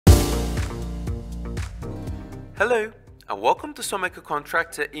Hello and welcome to Someco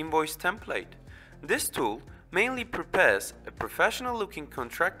Contractor Invoice template. This tool mainly prepares a professional looking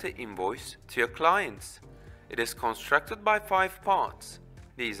contractor invoice to your clients. It is constructed by 5 parts.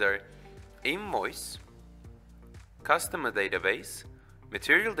 These are invoice, customer database,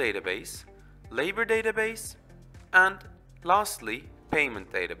 material database, labor database, and lastly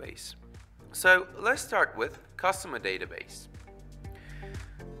payment database. So let's start with customer database.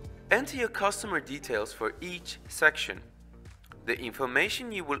 Enter your customer details for each section. The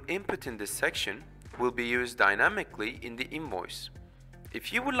information you will input in this section will be used dynamically in the invoice.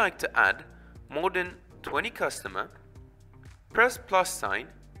 If you would like to add more than 20 customers, press plus sign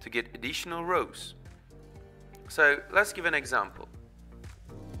to get additional rows. So let's give an example.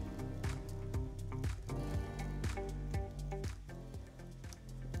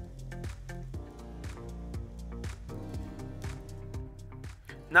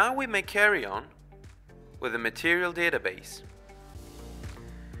 Now we may carry on with the material database.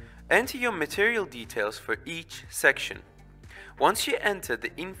 Enter your material details for each section. Once you enter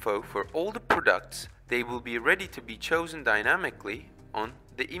the info for all the products, they will be ready to be chosen dynamically on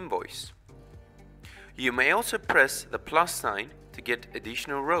the invoice. You may also press the plus sign to get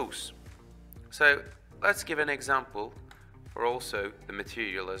additional rows. So let's give an example for also the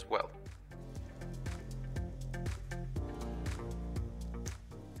material as well.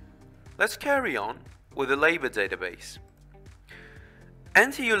 Let's carry on with the labor database.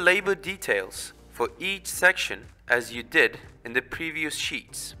 Enter your labor details for each section as you did in the previous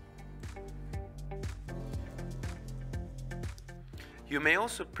sheets. You may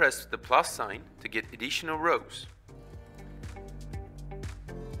also press the plus sign to get additional rows.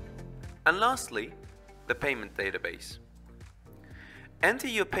 And lastly, the payment database. Enter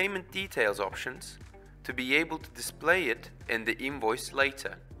your payment details options to be able to display it in the invoice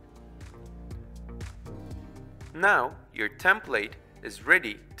later. Now your template is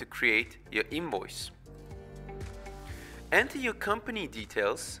ready to create your invoice. Enter your company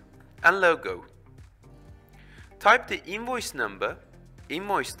details and logo. Type the invoice number,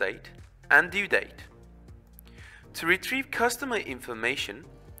 invoice date, and due date. To retrieve customer information,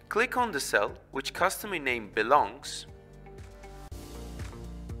 click on the cell which customer name belongs,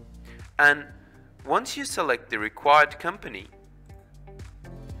 and once you select the required company,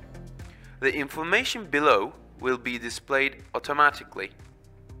 the information below will be displayed automatically.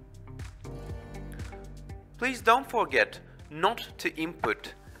 Please don't forget not to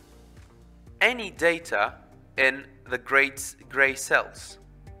input any data in the gray cells.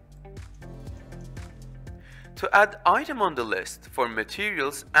 To add item on the list for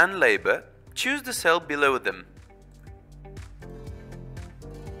materials and labor, choose the cell below them.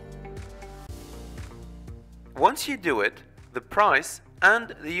 Once you do it, the price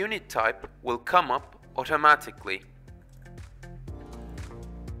and the unit type will come up automatically.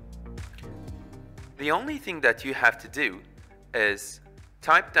 The only thing that you have to do is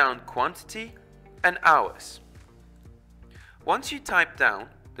type down quantity and hours. Once you type down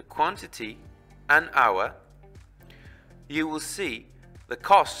the quantity and hour, you will see the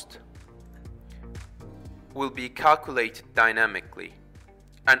cost will be calculated dynamically,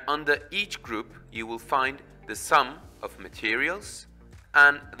 and under each group you will find the sum of materials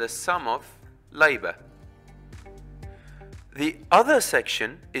and the sum of labor. The other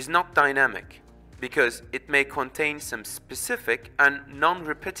section is not dynamic because it may contain some specific and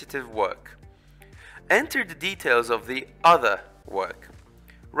non-repetitive work. Enter the details of the other work.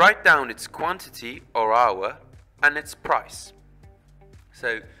 Write down its quantity or hour and its price.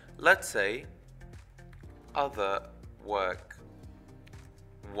 So let's say other work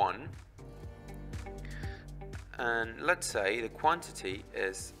 1, and let's say the quantity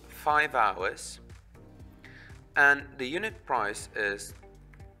is 5 hours and the unit price is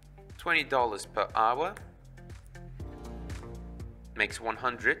 $20 per hour, makes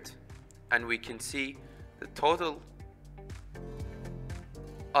 100, and we can see the total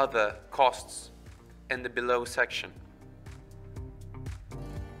other costs in the below section.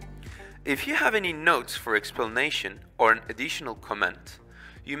 If you have any notes for explanation or an additional comment,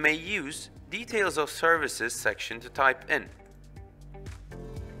 you may use details of services section to type in.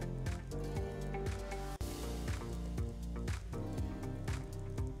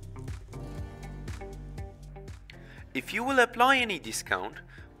 If you will apply any discount,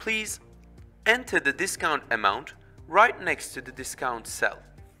 please enter the discount amount right next to the discount cell.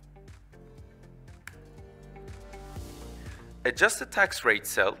 Adjust the tax rate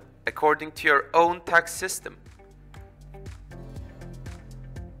cell according to your own tax system.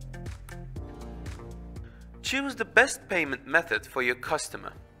 Choose the best payment method for your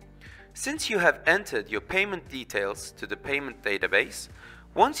customer. Since you have entered your payment details to the payment database,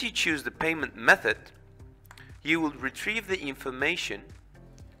 once you choose the payment method, you will retrieve the information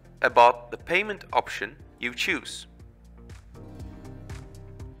about the payment option you choose.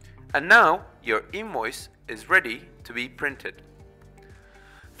 And now your invoice is ready to be printed.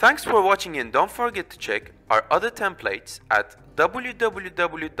 Thanks for watching, and don't forget to check our other templates at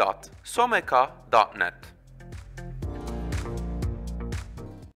www.someka.net.